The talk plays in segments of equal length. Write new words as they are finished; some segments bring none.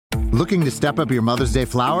Looking to step up your Mother's Day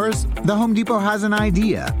flowers? The Home Depot has an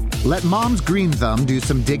idea. Let Mom's Green Thumb do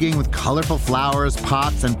some digging with colorful flowers,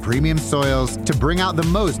 pots, and premium soils to bring out the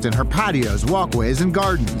most in her patios, walkways, and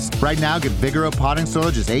gardens. Right now, get Vigoro potting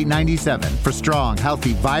soil just $8.97 for strong,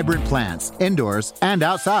 healthy, vibrant plants, indoors and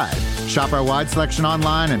outside. Shop our wide selection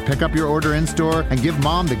online and pick up your order in-store and give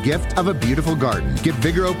Mom the gift of a beautiful garden. Get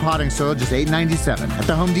Vigoro potting soil just $8.97 at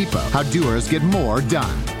the Home Depot. How doers get more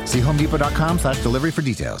done. See homedepot.com/delivery for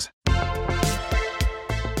details.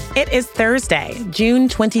 It is Thursday, June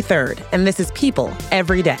 23rd, and this is People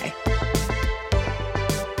Every Day.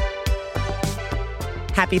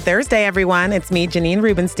 Happy Thursday, everyone. It's me, Janine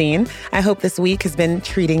Rubenstein. I hope this week has been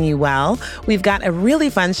treating you well. We've got a really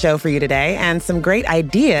fun show for you today and some great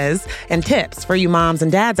ideas and tips for you moms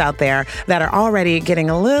and dads out there that are already getting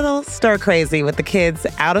a little stir-crazy with the kids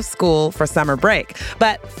out of school for summer break.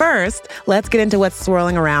 But first, let's get into what's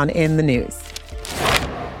swirling around in the news.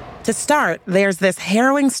 To start, there's this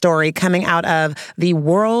harrowing story coming out of the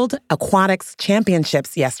World Aquatics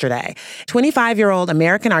Championships yesterday. 25-year-old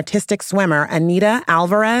American artistic swimmer Anita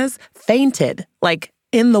Alvarez fainted,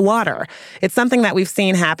 in the water. It's something that we've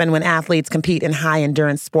seen happen when athletes compete in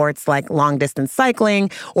high-endurance sports like long-distance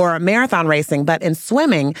cycling or marathon racing, but in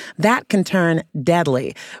swimming, that can turn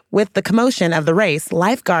deadly. With the commotion of the race,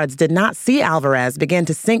 lifeguards did not see Alvarez begin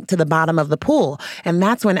to sink to the bottom of the pool, and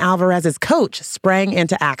that's when Alvarez's coach sprang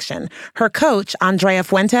into action. Her coach, Andrea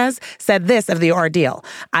Fuentes, said this of the ordeal: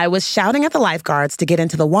 "I was shouting at the lifeguards to get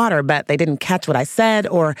into the water, but they didn't catch what I said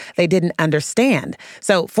or they didn't understand."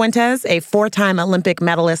 So Fuentes, a four-time Olympic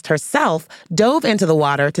medalist herself, dove into the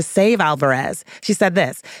water to save Alvarez. She said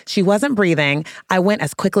this: "She wasn't breathing. I went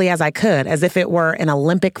as quickly as I could, as if it were an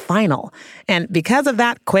Olympic final." And because of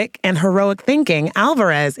that quick and heroic thinking,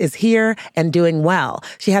 Alvarez is here and doing well.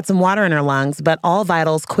 She had some water in her lungs, but all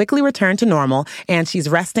vitals quickly returned to normal, and she's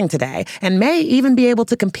resting today and may even be able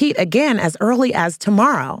to compete again as early as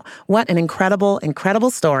tomorrow. What an incredible, incredible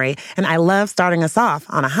story, and I love starting us off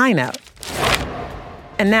on a high note.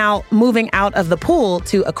 And now, moving out of the pool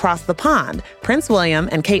to across the pond, Prince William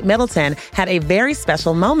and Kate Middleton had a very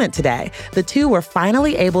special moment today. The two were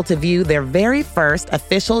finally able to view their very first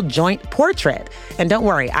official joint portrait. And don't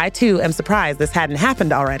worry, I too am surprised this hadn't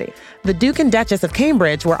happened already. The Duke and Duchess of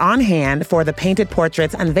Cambridge were on hand for the painted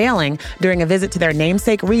portrait's unveiling during a visit to their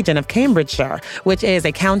namesake region of Cambridgeshire, which is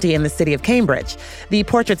a county in the city of Cambridge. The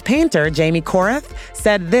portrait's painter, Jamie Corrith,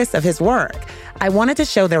 said this of his work: "I wanted to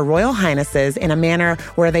show their royal highnesses in a manner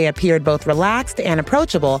where they appeared both relaxed and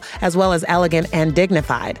approachable, as well as elegant and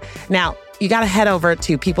dignified." Now, you got to head over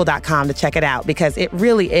to people.com to check it out because it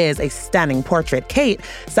really is a stunning portrait. Kate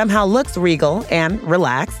somehow looks regal and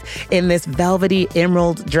relaxed in this velvety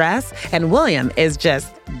emerald dress, and William is just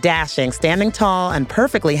dashing, standing tall and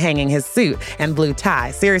perfectly hanging his suit and blue tie.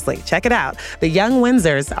 Seriously, check it out. The young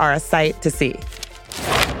Windsors are a sight to see.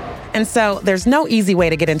 And so there's no easy way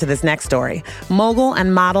to get into this next story. Mogul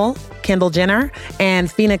and model Kendall Jenner and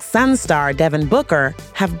Phoenix Suns star Devin Booker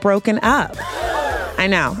have broken up. I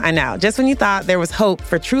know. Just when you thought there was hope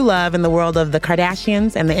for true love in the world of the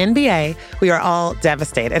Kardashians and the NBA, we are all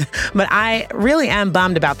devastated. But I really am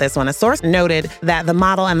bummed about this one. A source noted that the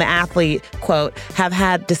model and the athlete, quote, have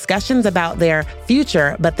had discussions about their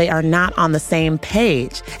future, but they are not on the same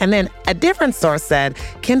page. And then a different source said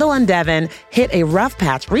Kendall and Devin hit a rough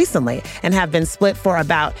patch recently and have been split for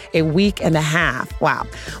about a week and a half. Wow.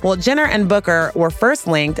 Well, Jenner and Booker were first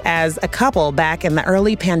linked as a couple back in the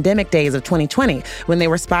early pandemic days of 2020, when they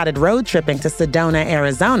were spotted road tripping to Sedona,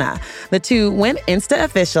 Arizona. The two went Insta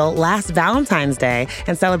official last Valentine's Day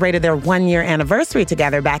and celebrated their one-year anniversary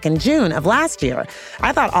together back in June of last year.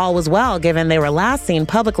 I thought all was well, given they were last seen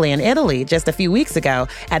publicly in Italy just a few weeks ago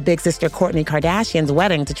at big sister Kourtney Kardashian's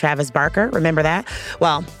wedding to Travis Barker. Remember that?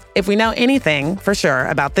 Well, if we know anything for sure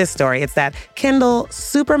about this story, it's that Kendall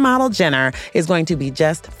supermodel Jenner is going to be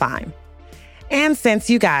just fine. And since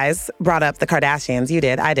you guys brought up the Kardashians, you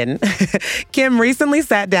did, I didn't, Kim recently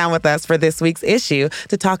sat down with us for this week's issue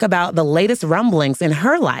to talk about the latest rumblings in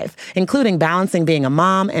her life, including balancing being a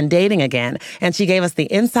mom and dating again. And she gave us the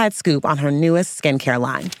inside scoop on her newest skincare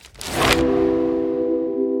line.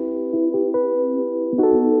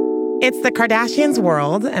 It's the Kardashians'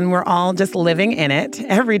 world, and we're all just living in it.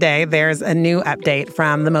 Every day, there's a new update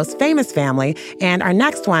from the most famous family, and our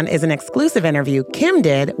next one is an exclusive interview Kim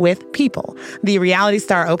did with People. The reality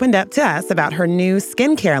star opened up to us about her new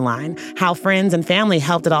skincare line, how friends and family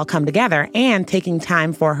helped it all come together, and taking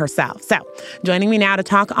time for herself. So, joining me now to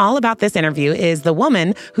talk all about this interview is the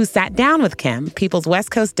woman who sat down with Kim, People's West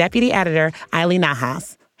Coast deputy editor, Eiley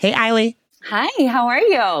Nahas. Hey, Eiley. Hi, how are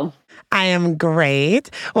you? I am great.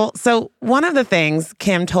 Well, so one of the things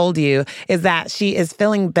Kim told you is that she is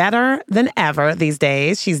feeling better than ever these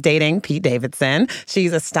days. She's dating Pete Davidson.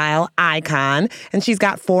 She's a style icon, and she's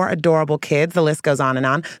got 4 adorable kids. The list goes on and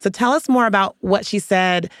on. So tell us more about what she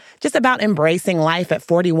said just about embracing life at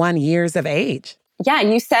 41 years of age. Yeah,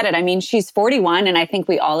 you said it. I mean, she's 41, and I think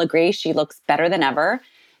we all agree she looks better than ever.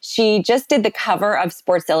 She just did the cover of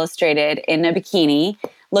Sports Illustrated in a bikini,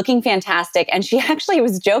 looking fantastic. And she actually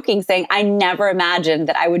was joking, saying, I never imagined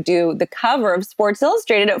that I would do the cover of Sports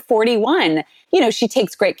Illustrated at 41. You know, she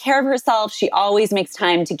takes great care of herself. She always makes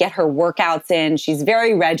time to get her workouts in. She's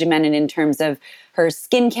very regimented in terms of her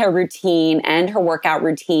skincare routine and her workout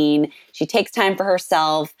routine. She takes time for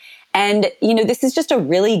herself. And, you know, this is just a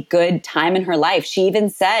really good time in her life. She even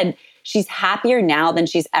said she's happier now than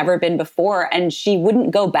she's ever been before. And she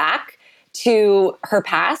wouldn't go back to her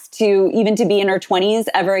past, to even to be in her 20s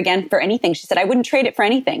ever again for anything. She said, I wouldn't trade it for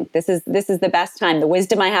anything. This is the best time. The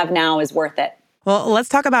wisdom I have now is worth it. Well, let's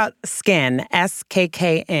talk about Skyn,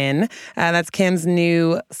 SKKN. That's Kim's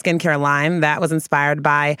new skincare line that was inspired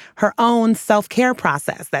by her own self-care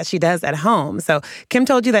process that she does at home. So Kim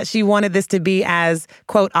told you that she wanted this to be as,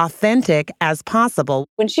 quote, authentic as possible.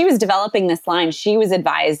 When she was developing this line, she was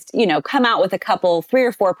advised, you know, come out with a couple, 3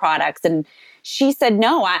 or 4 products. And she said,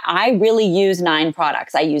 no, I really use 9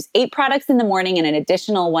 products. I use 8 products in the morning and an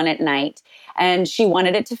additional 1 at night. And she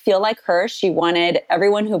wanted it to feel like her. She wanted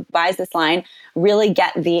everyone who buys this line really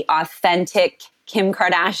get the authentic Kim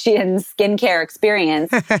Kardashian skincare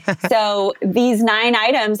experience. So these 9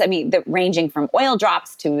 items, I mean, ranging from oil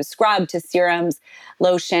drops to scrub to serums,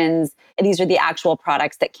 lotions, these are the actual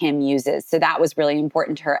products that Kim uses. So that was really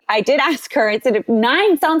important to her. I did ask her, I said,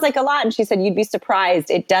 9 sounds like a lot. And she said, you'd be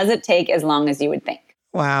surprised. It doesn't take as long as you would think.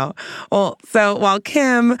 Wow. Well, so while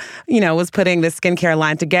Kim, was putting this skincare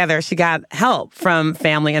line together, she got help from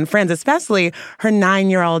family and friends, especially her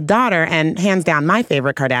 9-year-old daughter and hands down my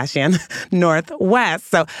favorite Kardashian, North West.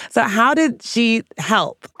 So how did she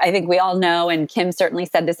help? I think we all know, and Kim certainly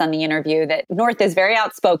said this on the interview, that North is very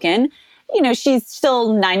outspoken. She's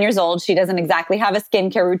still 9 years old. She doesn't exactly have a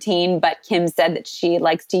skincare routine, but Kim said that she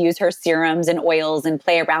likes to use her serums and oils and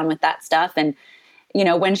play around with that stuff. And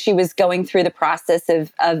when she was going through the process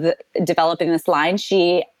of developing this line,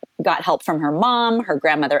 she got help from her mom, her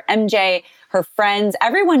grandmother, MJ, her friends.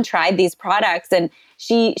 Everyone tried these products. And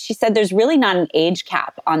she said there's really not an age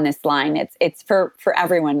cap on this line. It's for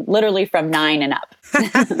everyone, literally from 9 and up.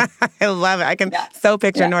 I love it. I can so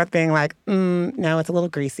picture North being like, no, it's a little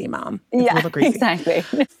greasy, Mom. It's a little greasy. Exactly.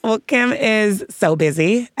 Well, Kim is so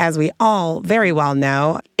busy, as we all very well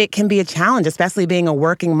know. It can be a challenge, especially being a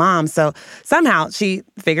working mom. So somehow she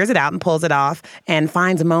figures it out and pulls it off and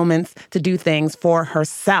finds moments to do things for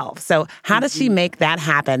herself. So how does she make that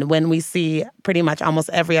happen when we see pretty much almost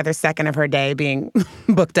every other second of her day being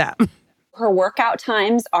booked up? Her workout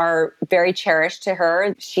times are very cherished to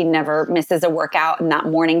her. She never misses a workout, and that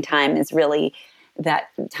morning time is really that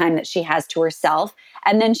time that she has to herself.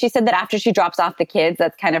 And then she said that after she drops off the kids,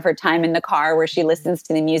 that's kind of her time in the car where she listens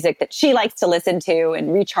to the music that she likes to listen to and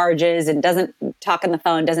recharges and doesn't talk on the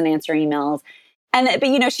phone, doesn't answer emails.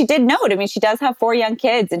 But she did note, she does have 4 young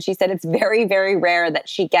kids, and she said it's very, very rare that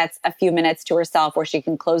she gets a few minutes to herself where she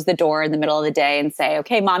can close the door in the middle of the day and say,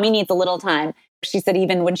 okay, mommy needs a little time. She said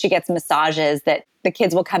even when she gets massages that the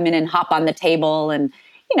kids will come in and hop on the table and,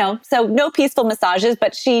 so no peaceful massages,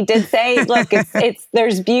 but she did say, look, it's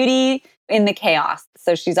there's beauty in the chaos.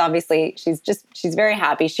 So she's very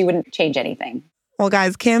happy. She wouldn't change anything. Well,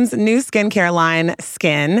 guys, Kim's new skincare line,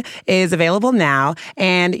 Skyn, is available now.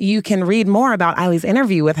 And you can read more about Eileen's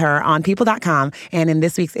interview with her on people.com and in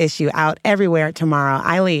this week's issue out everywhere tomorrow.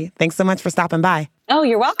 Eileen, thanks so much for stopping by. Oh,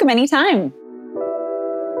 you're welcome anytime.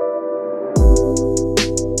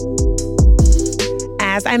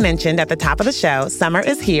 As I mentioned at the top of the show, summer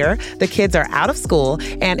is here. The kids are out of school.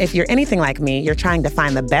 And if you're anything like me, you're trying to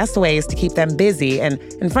find the best ways to keep them busy and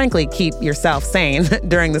frankly, keep yourself sane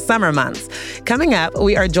during the summer months. Coming up,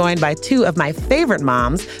 we are joined by 2 of my favorite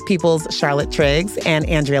moms, People's Charlotte Triggs and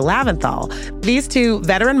Andrea Laventhal. These 2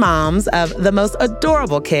 veteran moms of the most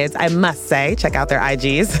adorable kids, I must say, check out their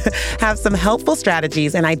IGs, have some helpful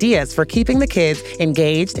strategies and ideas for keeping the kids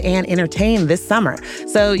engaged and entertained this summer.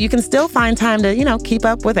 So you can still find time to, keep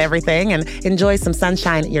up with everything and enjoy some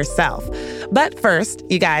sunshine yourself. But first,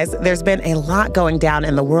 you guys, there's been a lot going down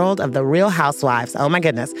in the world of the Real Housewives. Oh my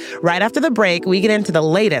goodness. Right after the break, we get into the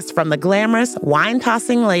latest from the glamorous,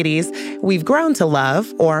 wine-tossing ladies we've grown to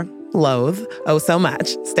love or loathe oh so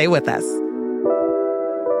much. Stay with us.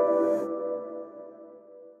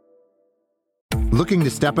 Looking to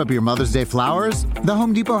step up your Mother's Day flowers? The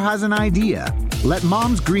Home Depot has an idea. Let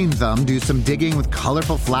Mom's Green Thumb do some digging with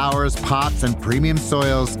colorful flowers, pots, and premium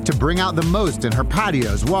soils to bring out the most in her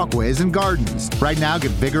patios, walkways, and gardens. Right now, get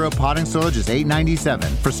Vigoro potting soil just $8.97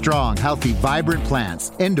 for strong, healthy, vibrant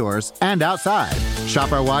plants, indoors and outside.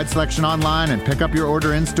 Shop our wide selection online and pick up your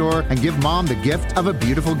order in-store and give Mom the gift of a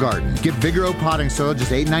beautiful garden. Get Vigoro potting soil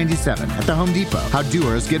just $8.97 at the Home Depot. How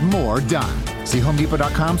doers get more done. See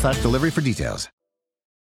homedepot.com/delivery for details.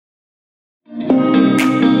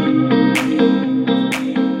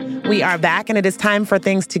 We are back, and it is time for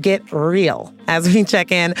things to get real as we check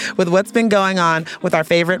in with what's been going on with our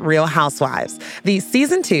favorite Real Housewives. The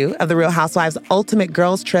season 2 of the Real Housewives Ultimate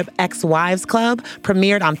Girls Trip Ex-Wives Club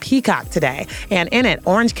premiered on Peacock today. And in it,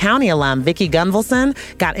 Orange County alum Vicki Gunvalson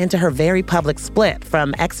got into her very public split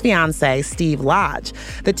from ex-fiancé Steve Lodge.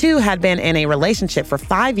 The two had been in a relationship for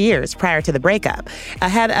 5 years prior to the breakup.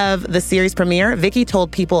 Ahead of the series premiere, Vicki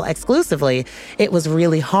told People exclusively it was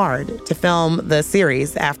really hard to film the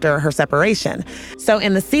series after her separation. So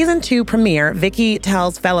in the season 2 premiere, Vicki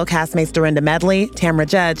tells fellow castmates Dorinda Medley, Tamra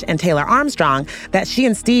Judge, and Taylor Armstrong that she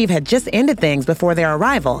and Steve had just ended things before their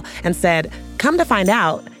arrival and said, "Come to find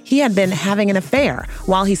out, he had been having an affair.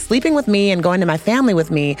 While he's sleeping with me and going to my family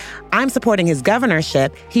with me, I'm supporting his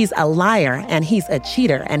governorship. He's a liar and he's a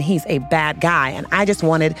cheater and he's a bad guy, and I just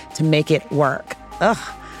wanted to make it work." Ugh.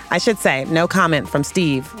 I should say, no comment from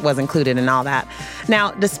Steve was included in all that.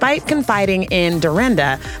 Now, despite confiding in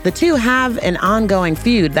Dorinda, the two have an ongoing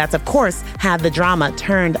feud that's, of course, had the drama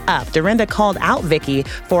turned up. Dorinda called out Vicki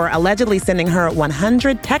for allegedly sending her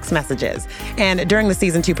 100 text messages. And during the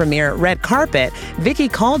season 2 premiere, Red Carpet, Vicki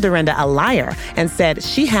called Dorinda a liar and said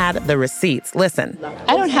she had the receipts. Listen.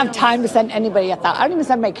 I don't have time to send anybody 1,000. I don't even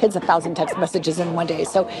send my kids 1,000 text messages in one day.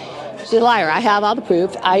 So she's a liar. I have all the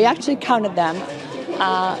proof. I actually counted them.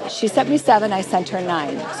 She sent me 7, I sent her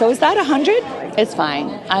 9. So is that 100? It's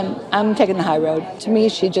fine. I'm taking the high road. To me,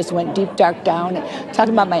 she just went deep, dark down.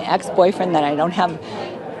 Talking about my ex-boyfriend that I don't have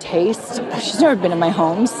taste. She's never been in my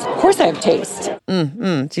homes. Of course I have taste.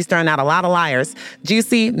 She's throwing out a lot of liars.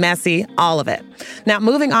 Juicy, messy, all of it. Now,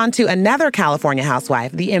 moving on to another California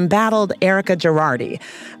housewife, the embattled Erika Girardi,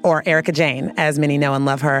 or Erika Jayne, as many know and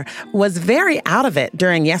love her, was very out of it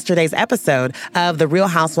during yesterday's episode of The Real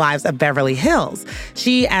Housewives of Beverly Hills.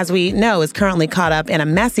 She, as we know, is currently caught up in a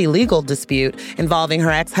messy legal dispute involving her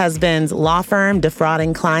ex-husband's law firm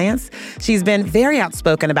defrauding clients. She's been very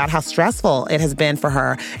outspoken about how stressful it has been for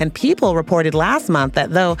her, and People reported last month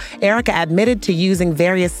that though Erika admitted to using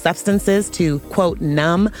various substances to, quote,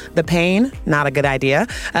 numb the pain, not a good idea,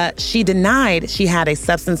 she denied she had a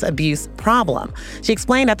substance abuse problem. She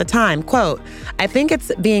explained at the time, quote, "I think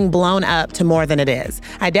it's being blown up to more than it is.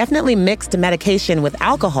 I definitely mixed medication with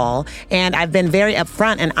alcohol, and I've been very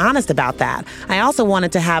upfront and honest about that. I also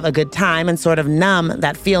wanted to have a good time and sort of numb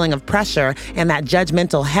that feeling of pressure and that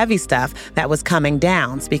judgmental heavy stuff that was coming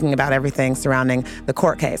down," speaking about everything surrounding the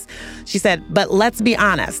court case. She said, "But let's be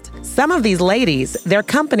honest, some of these ladies, their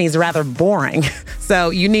company's rather boring,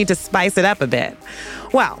 so you need to spice it up a bit."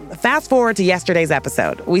 Well, fast forward to yesterday's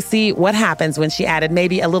episode. We see what happens when she added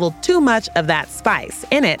maybe a little too much of that spice.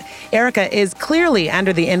 In it, Erika is clearly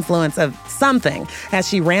under the influence of something as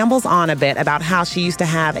she rambles on a bit about how she used to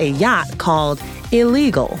have a yacht called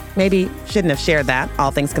Illegal. Maybe shouldn't have shared that,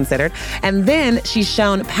 all things considered. And then she's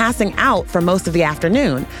shown passing out for most of the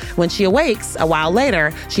afternoon. When she awakes a while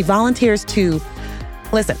later, she volunteers to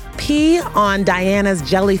pee on Diana's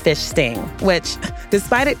jellyfish sting, which,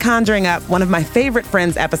 despite it conjuring up one of my favorite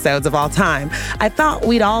Friends episodes of all time, I thought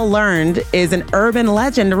we'd all learned is an urban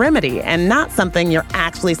legend remedy and not something you're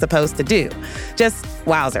actually supposed to do. Just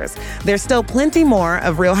wowzers. There's still plenty more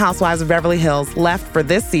of Real Housewives of Beverly Hills left for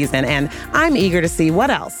this season, and I'm eager to see what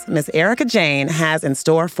else Miss Erika Jayne has in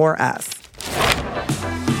store for us.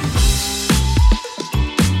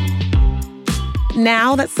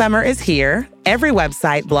 Now that summer is here, every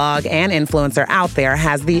website, blog, and influencer out there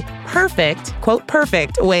has the perfect, quote,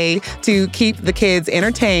 perfect way to keep the kids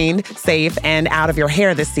entertained, safe, and out of your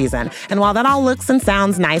hair this season. And while that all looks and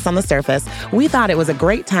sounds nice on the surface, we thought it was a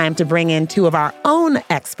great time to bring in two of our own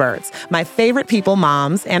experts, my favorite people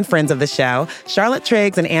moms and friends of the show, Charlotte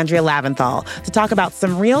Triggs and Andrea Laventhal, to talk about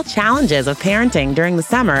some real challenges of parenting during the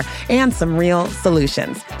summer and some real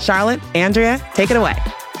solutions. Charlotte, Andrea, take it away.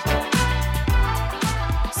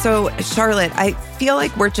 So, Charlotte, I feel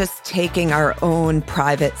like we're just taking our own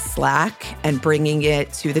private Slack and bringing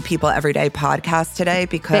it to the People Everyday podcast today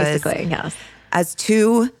because basically, yes. As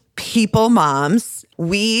two people moms,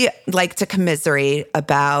 we like to commiserate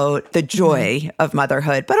about the joy of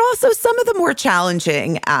motherhood, but also some of the more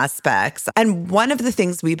challenging aspects. And one of the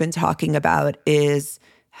things we've been talking about is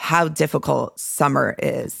how difficult summer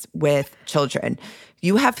is with children.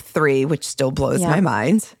 You have 3, which still blows my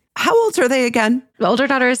mind. How old are they again? The older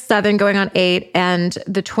daughter is 7 going on 8, and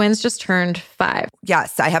the twins just turned 5.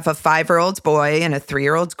 Yes, I have a 5-year-old boy and a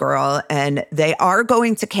 3-year-old girl, and they are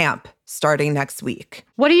going to camp starting next week.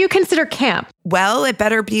 What do you consider camp? Well, it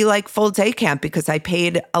better be like full day camp because I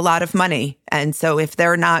paid a lot of money. And so if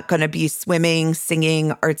they're not going to be swimming,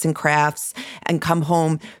 singing, arts and crafts, and come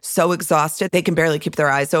home so exhausted they can barely keep their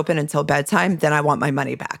eyes open until bedtime, then I want my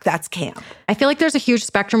money back. That's camp. I feel like there's a huge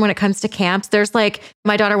spectrum when it comes to camps. There's like,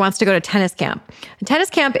 my daughter wants to go to tennis camp. And tennis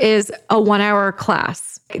camp is a 1-hour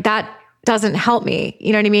class. That doesn't help me.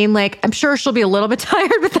 You know what I mean? Like, I'm sure she'll be a little bit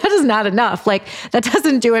tired, but that is not enough. Like, that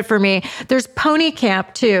doesn't do it for me. There's pony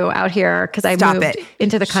camp too out here because I moved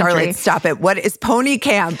into the country. Charlotte, stop it. What is pony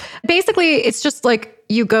camp? Basically, it's just like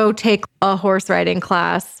you go take a horse riding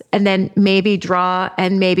class and then maybe draw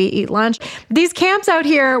and maybe eat lunch. These camps out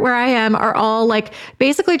here where I am are all like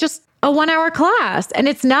basically just a 1-hour class, and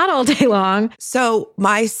it's not all day long. So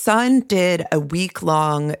my son did a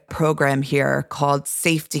week-long program here called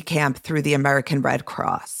Safety Camp through the American Red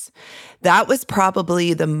Cross. That was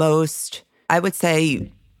probably the most, I would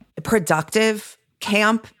say, productive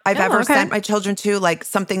camp I've ever sent my children to, like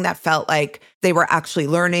something that felt like they were actually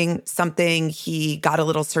learning something. He got a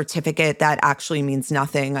little certificate that actually means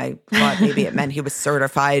nothing. I thought maybe it meant he was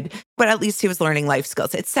certified, but at least he was learning life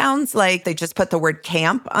skills. It sounds like they just put the word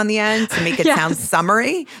camp on the end to make it sound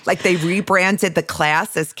summary, like they rebranded the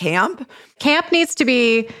class as camp. Camp needs to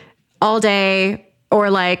be all day, or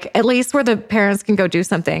like at least where the parents can go do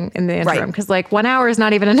something in the interim. Because like 1 hour is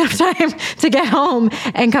not even enough time to get home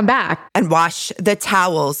and come back. And wash the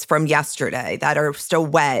towels from yesterday that are still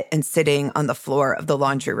wet and sitting on the floor of the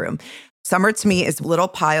laundry room. Summer to me is little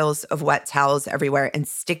piles of wet towels everywhere and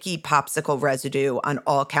sticky popsicle residue on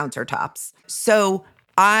all countertops. So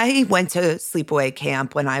I went to sleepaway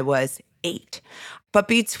camp when I was 8. But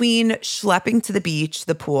between schlepping to the beach,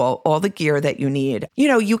 the pool, all the gear that you need,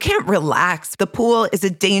 you can't relax. The pool is a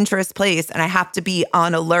dangerous place, and I have to be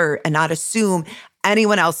on alert and not assume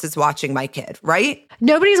anyone else is watching my kid, right?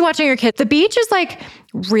 Nobody's watching your kid. The beach is like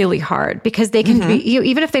really hard because they can be,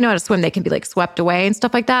 even if they know how to swim, they can be like swept away and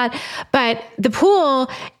stuff like that. But the pool,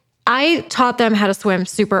 I taught them how to swim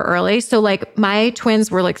super early. So like my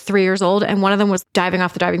twins were like 3 years old and one of them was diving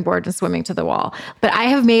off the diving board and swimming to the wall. But I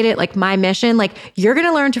have made it like my mission, like you're going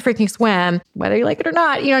to learn to freaking swim, whether you like it or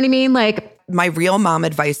not. You know what I mean? Like my real mom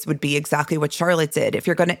advice would be exactly what Charlotte did. If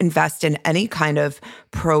you're going to invest in any kind of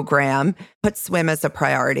program, put swim as a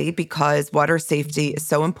priority because water safety is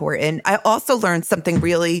so important. I also learned something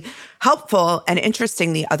really helpful and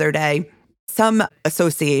interesting the other day. Some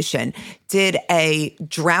association did a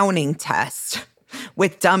drowning test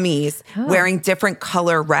with dummies wearing different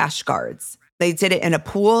color rash guards. They did it in a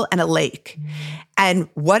pool and a lake. And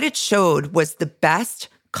what it showed was the best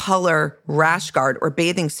color rash guard or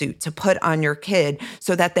bathing suit to put on your kid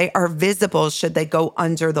so that they are visible should they go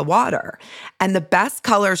under the water. And the best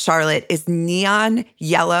color, Charlotte, is neon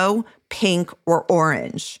yellow, pink, or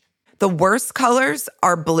orange. The worst colors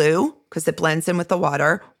are blue because it blends in with the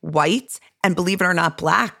water, white, and believe it or not,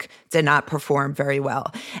 black did not perform very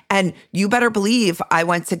well. And you better believe I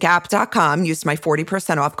went to Gap.com, used my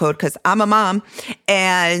 40% off code because I'm a mom,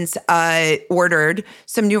 and ordered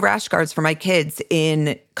some new rash guards for my kids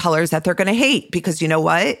in colors that they're going to hate because you know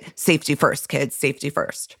what? Safety first, kids, safety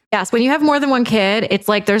first. Yes, when you have more than one kid, it's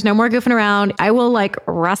like there's no more goofing around. I will like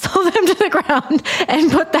wrestle them to the ground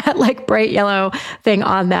and put that like bright yellow thing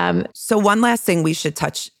on them. So one last thing we should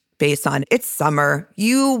touch base on. It's summer.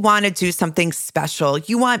 You want to do something special.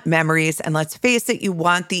 You want memories. And let's face it, you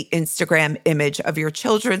want the Instagram image of your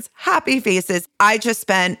children's happy faces. I just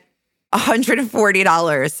spent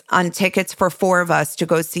 $140 on tickets for 4 of us to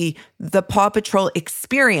go see the Paw Patrol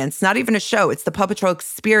experience. Not even a show. It's the Paw Patrol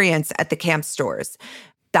experience at the camp stores.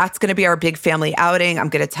 That's going to be our big family outing. I'm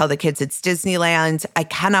going to tell the kids it's Disneyland. I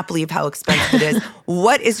cannot believe how expensive it is.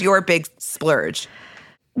 What is your big splurge?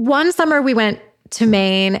 One summer we went to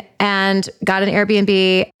Maine and got an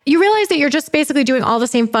Airbnb. You realize that you're just basically doing all the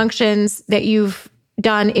same functions that you've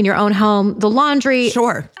done in your own home. The laundry,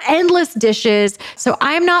 endless dishes. So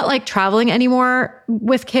I'm not like traveling anymore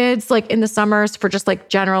with kids like in the summers for just like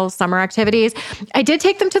general summer activities. I did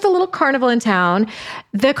take them to the little carnival in town.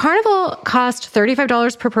 The carnival cost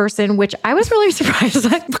 $35 per person, which I was really surprised.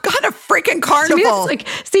 What kind of freaking carnival? To me,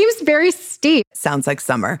 seems very steep. Sounds like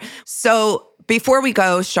summer. So before we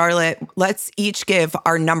go, Charlotte, let's each give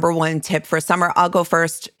our number one tip for summer. I'll go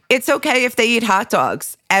first. It's okay if they eat hot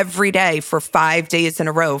dogs every day for 5 days in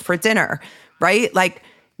a row for dinner, right? Like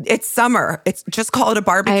It's summer. It's just call it a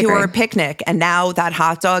barbecue or a picnic. And now that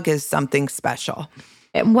hot dog is something special.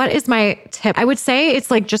 What is my tip? I would say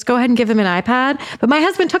it's like, just go ahead and give them an iPad. But my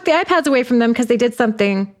husband took the iPads away from them because they did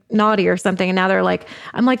something naughty or something. And now they're like,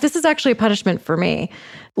 I'm like, this is actually a punishment for me.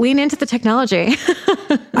 Lean into the technology.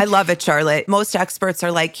 I love it, Charlotte. Most experts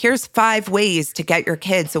are like, here's 5 ways to get your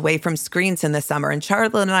kids away from screens in the summer. And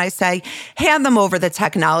Charlotte and I say, hand them over the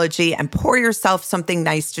technology and pour yourself something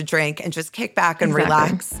nice to drink and just kick back and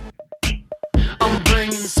relax. I'm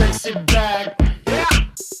bringing sexy back. Yeah.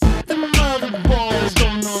 The mother boys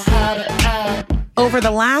don't know how to act. Over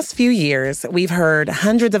the last few years, we've heard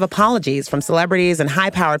hundreds of apologies from celebrities and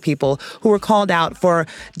high-powered people who were called out for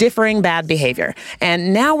differing bad behavior.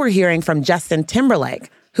 And now we're hearing from Justin Timberlake,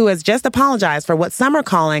 who has just apologized for what some are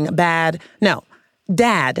calling dad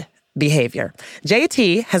behavior.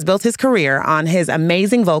 JT has built his career on his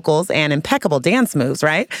amazing vocals and impeccable dance moves,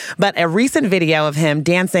 right? But a recent video of him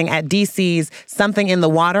dancing at DC's Something in the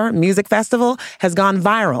Water music festival has gone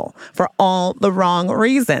viral for all the wrong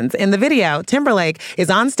reasons. In the video, Timberlake is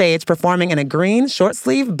on stage performing in a green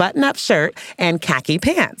short-sleeve button-up shirt and khaki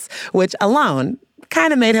pants, which alone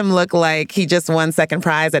kind of made him look like he just won second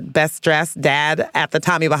prize at Best Dressed Dad at the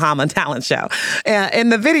Tommy Bahama talent show. In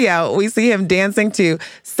the video, we see him dancing to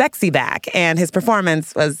Sexy Back, and his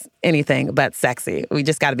performance was anything but sexy. We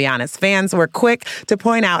just got to be honest. Fans were quick to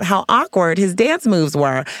point out how awkward his dance moves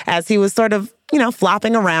were as he was sort of,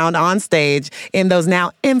 flopping around on stage in those now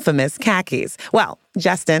infamous khakis. Well,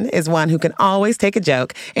 Justin is one who can always take a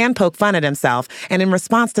joke and poke fun at himself. And in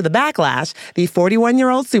response to the backlash, the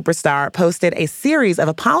 41-year-old superstar posted a series of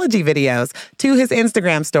apology videos to his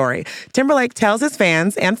Instagram story. Timberlake tells his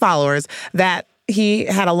fans and followers that he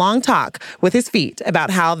had a long talk with his feet about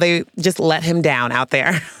how they just let him down out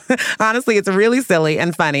there. Honestly, it's really silly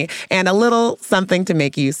and funny and a little something to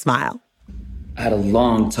make you smile. I had a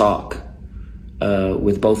long talk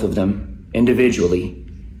with both of them individually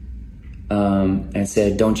and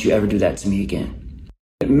said, don't you ever do that to me again.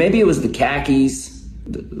 Maybe it was the khakis.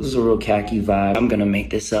 This was a real khaki vibe. I'm going to make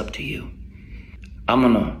this up to you. I'm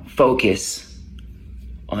going to focus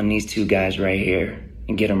on these 2 guys right here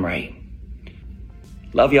and get them right.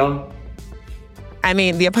 Love y'all. I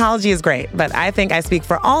mean, the apology is great, but I think I speak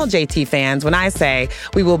for all JT fans when I say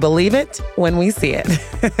we will believe it when we see it.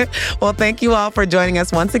 Well, thank you all for joining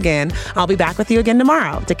us once again. I'll be back with you again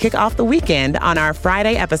tomorrow to kick off the weekend on our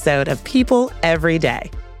Friday episode of People Every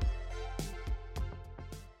Day.